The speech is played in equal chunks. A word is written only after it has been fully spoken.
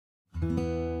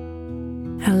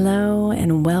Hello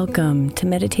and welcome to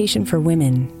Meditation for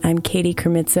Women. I'm Katie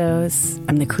Kremitzos.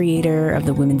 I'm the creator of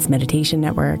the Women's Meditation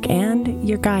Network and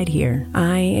your guide here.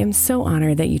 I am so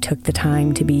honored that you took the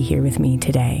time to be here with me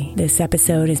today. This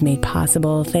episode is made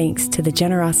possible thanks to the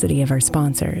generosity of our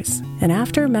sponsors. And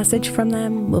after a message from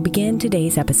them, we'll begin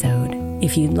today's episode.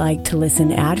 If you'd like to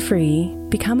listen ad-free,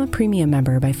 become a premium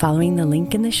member by following the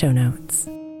link in the show notes.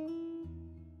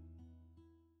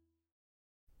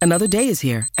 Another day is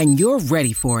here, and you're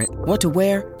ready for it. What to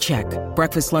wear? Check.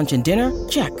 Breakfast, lunch, and dinner?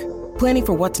 Check. Planning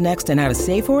for what's next and how to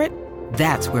save for it?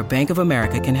 That's where Bank of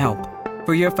America can help.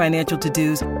 For your financial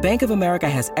to-dos, Bank of America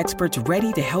has experts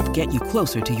ready to help get you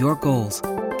closer to your goals.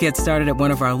 Get started at one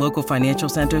of our local financial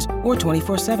centers or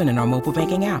 24/7 in our mobile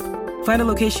banking app. Find a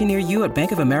location near you at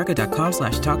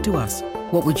bankofamerica.com/talktous.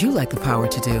 What would you like the power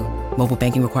to do? Mobile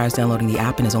banking requires downloading the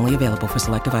app and is only available for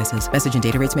select devices. Message and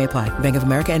data rates may apply. Bank of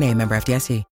America N.A., member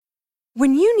FDIC.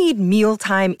 When you need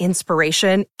mealtime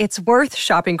inspiration, it's worth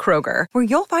shopping Kroger, where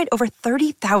you'll find over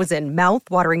 30,000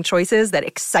 mouth-watering choices that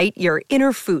excite your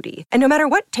inner foodie. And no matter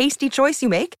what tasty choice you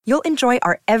make, you'll enjoy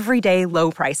our everyday low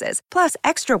prices, plus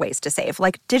extra ways to save,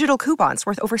 like digital coupons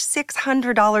worth over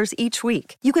 $600 each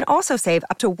week. You can also save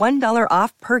up to $1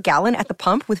 off per gallon at the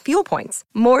pump with fuel points.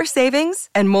 More savings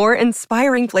and more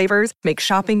inspiring flavors make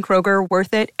shopping Kroger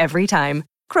worth it every time.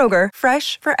 Kroger,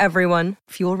 fresh for everyone.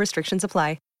 Fuel restrictions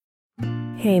apply.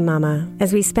 Hey Mama,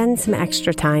 as we spend some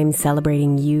extra time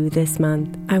celebrating you this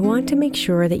month, I want to make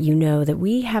sure that you know that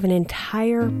we have an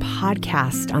entire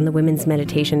podcast on the Women's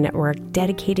Meditation Network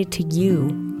dedicated to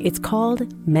you. It's called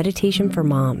Meditation for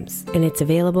Moms, and it's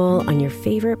available on your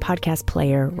favorite podcast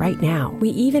player right now. We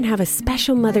even have a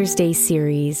special Mother's Day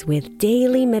series with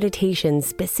daily meditations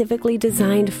specifically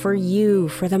designed for you,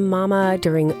 for the mama,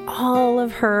 during all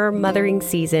of her mothering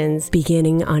seasons,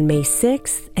 beginning on May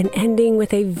 6th and ending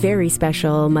with a very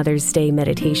special Mother's Day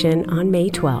meditation on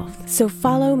May 12th. So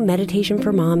follow Meditation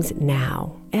for Moms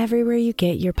now, everywhere you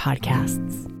get your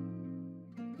podcasts.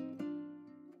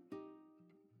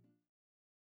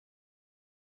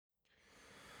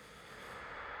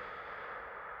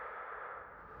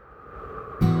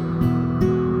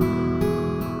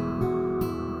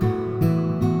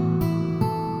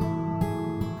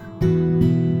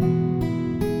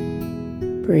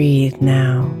 Breathe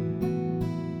now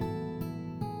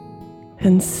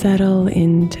and settle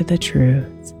into the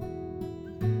truth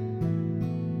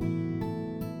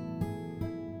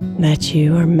that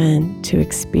you are meant to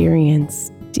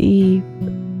experience deep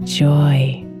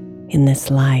joy in this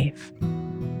life.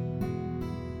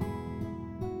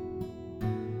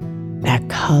 That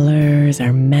colors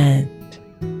are meant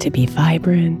to be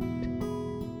vibrant,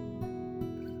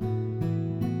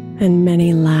 and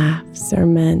many laughs are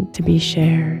meant to be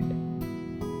shared.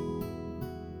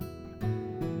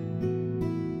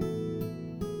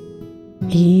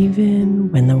 Even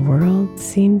when the world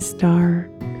seems dark,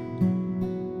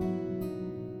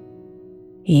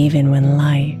 even when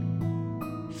life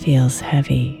feels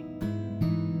heavy.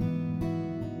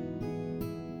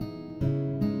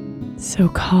 So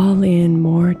call in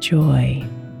more joy,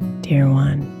 dear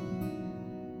one,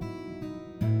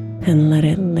 and let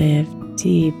it live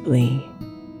deeply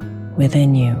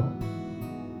within you.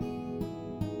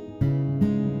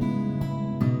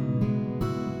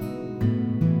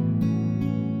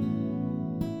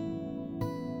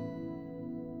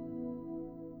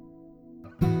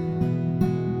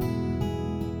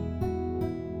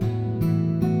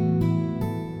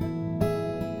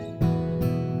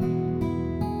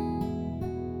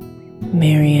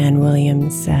 Marianne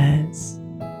Williams says,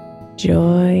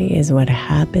 "Joy is what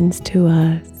happens to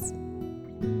us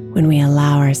when we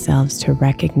allow ourselves to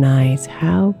recognize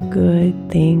how good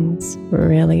things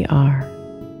really are."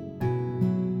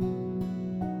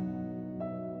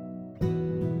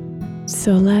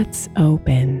 So let's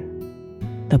open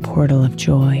the portal of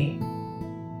joy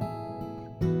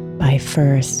by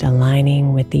first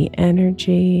aligning with the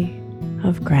energy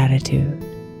of gratitude.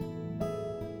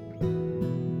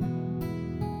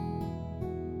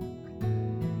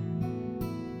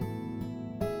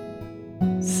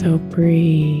 So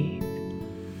breathe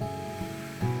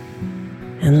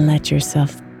and let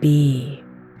yourself be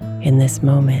in this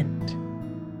moment.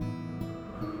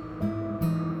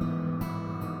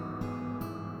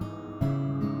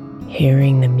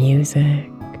 Hearing the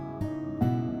music,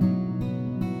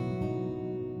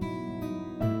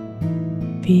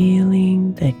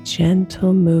 feeling the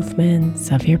gentle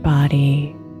movements of your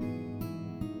body,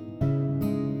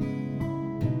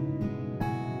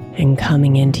 and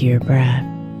coming into your breath.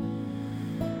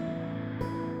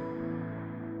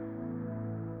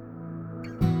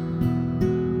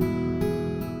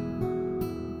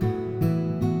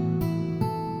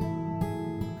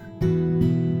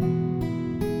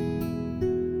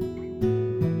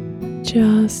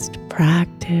 just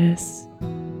practice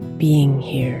being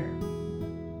here.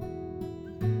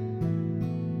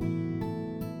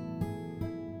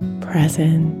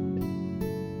 Present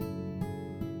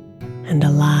and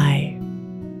alive.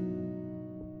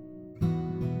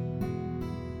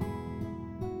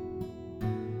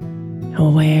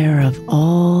 Aware of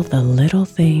all the little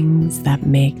things that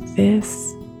make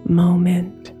this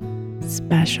moment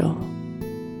special.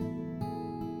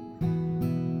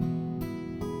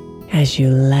 As you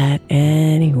let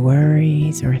any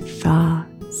worries or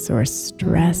thoughts or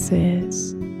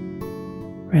stresses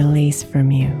release from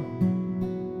you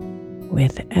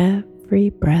with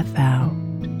every breath out.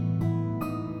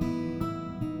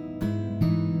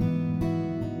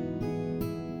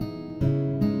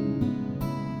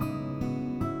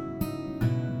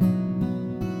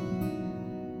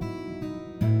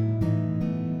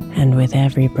 And with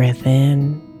every breath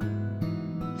in,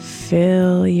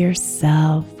 fill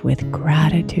yourself with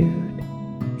gratitude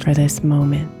for this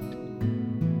moment.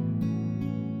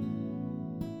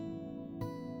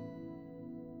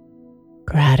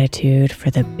 Gratitude for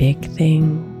the big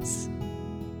things.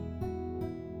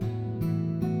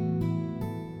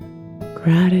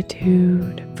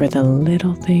 Gratitude for the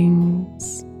little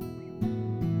things.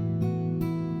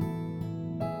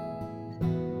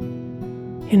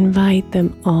 Invite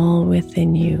them all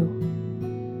within you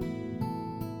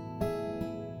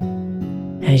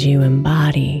as you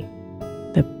embody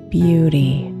the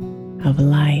beauty of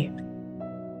life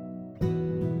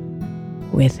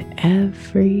with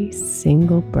every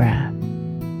single breath.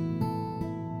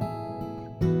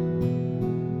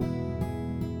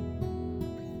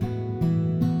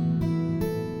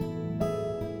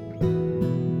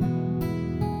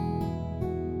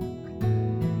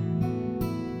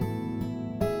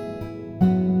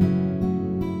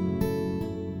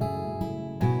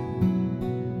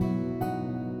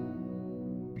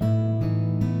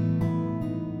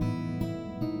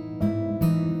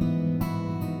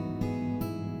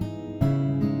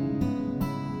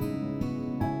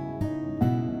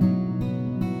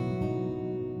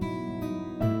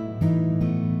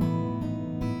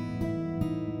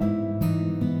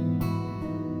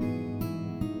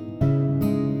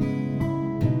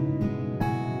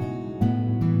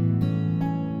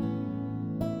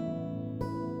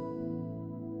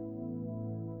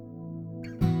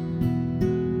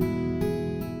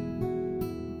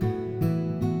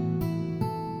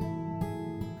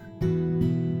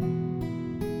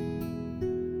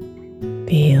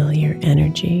 Feel your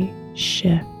energy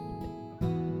shift.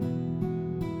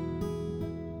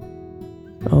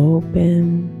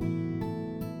 Open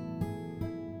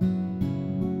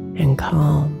and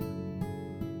calm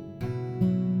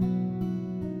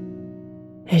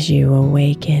as you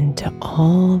awaken to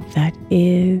all that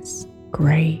is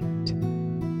great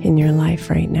in your life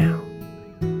right now.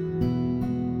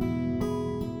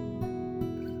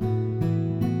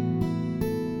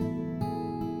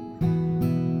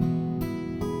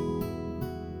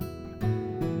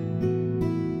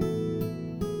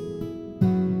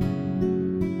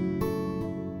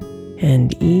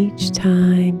 And each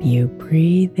time you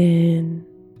breathe in,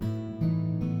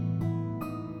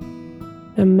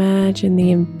 imagine the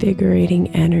invigorating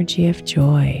energy of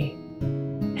joy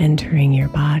entering your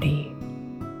body.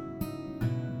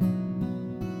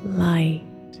 Light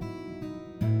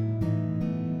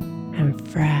and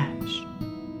fresh.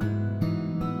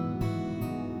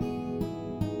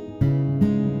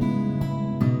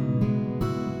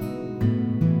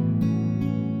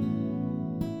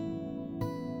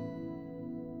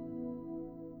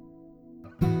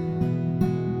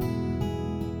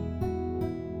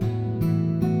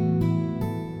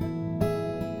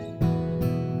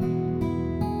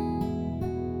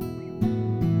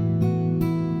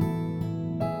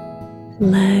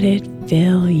 Let it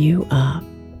fill you up,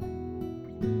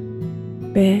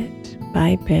 bit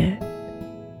by bit,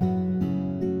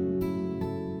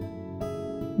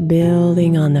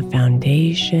 building on the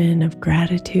foundation of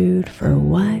gratitude for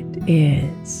what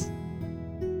is.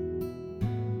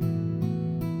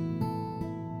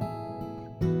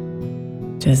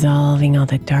 Dissolving all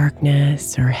the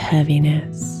darkness or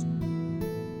heaviness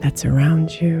that's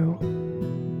around you.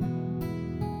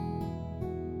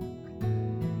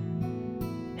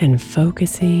 And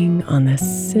focusing on the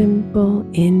simple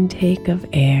intake of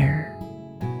air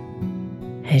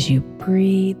as you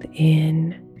breathe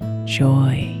in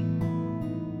joy.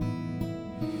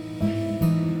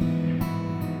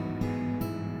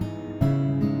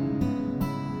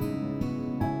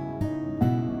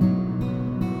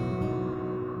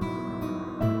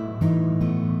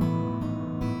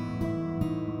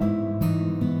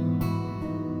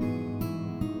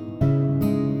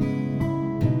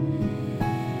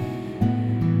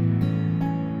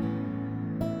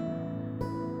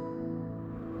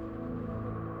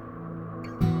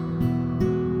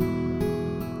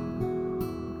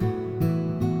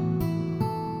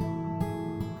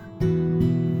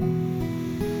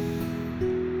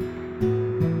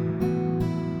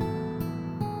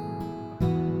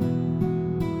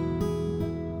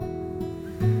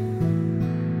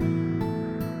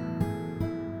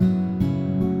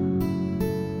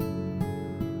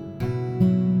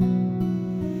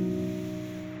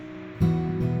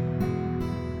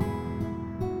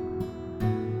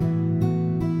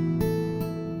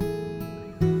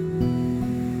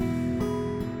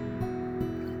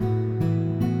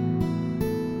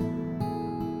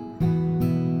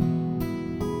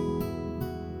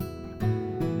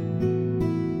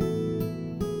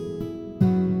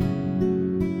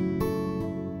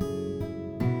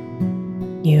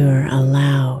 You're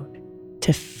allowed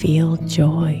to feel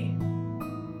joy.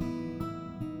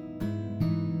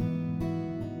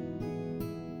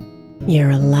 You're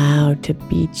allowed to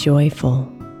be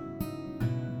joyful.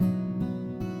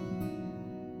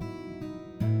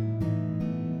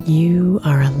 You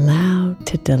are allowed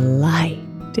to delight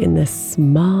in the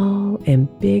small and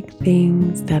big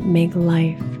things that make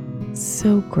life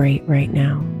so great right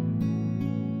now.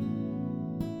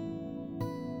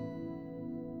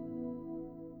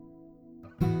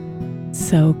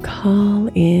 So call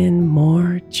in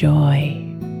more joy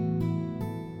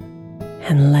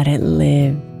and let it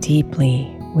live deeply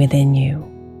within you,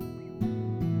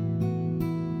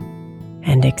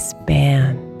 and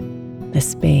expand the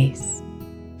space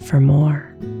for more.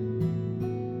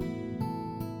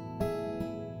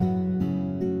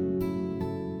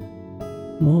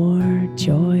 More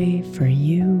joy for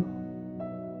you.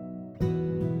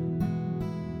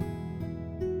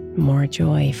 More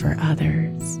joy for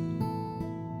others.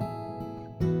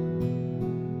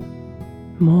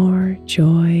 More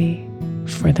joy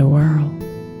for the world.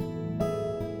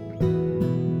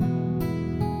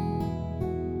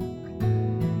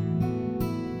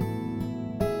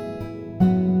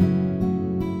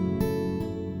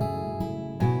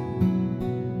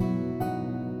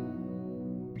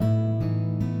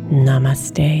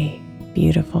 Namaste,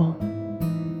 beautiful.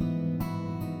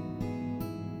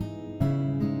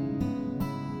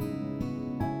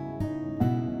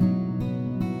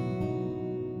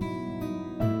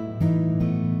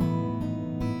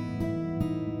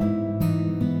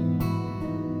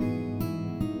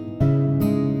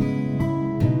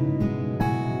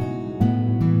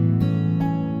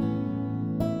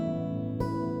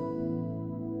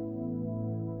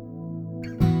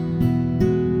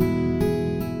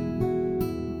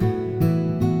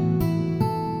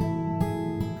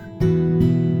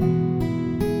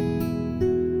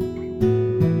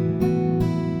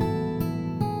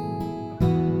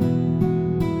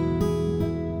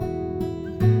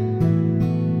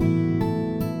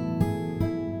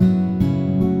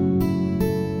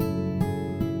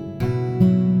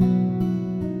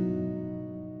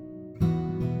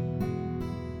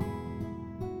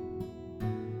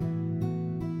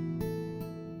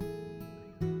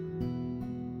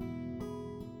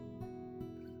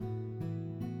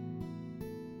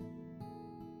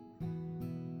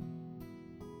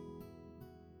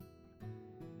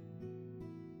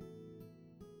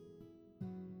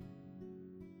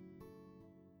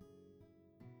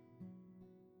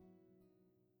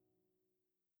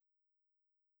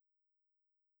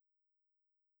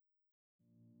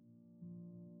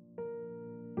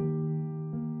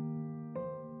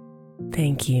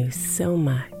 Thank you so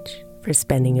much for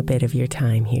spending a bit of your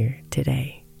time here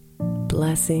today.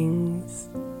 Blessings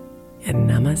and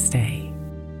namaste.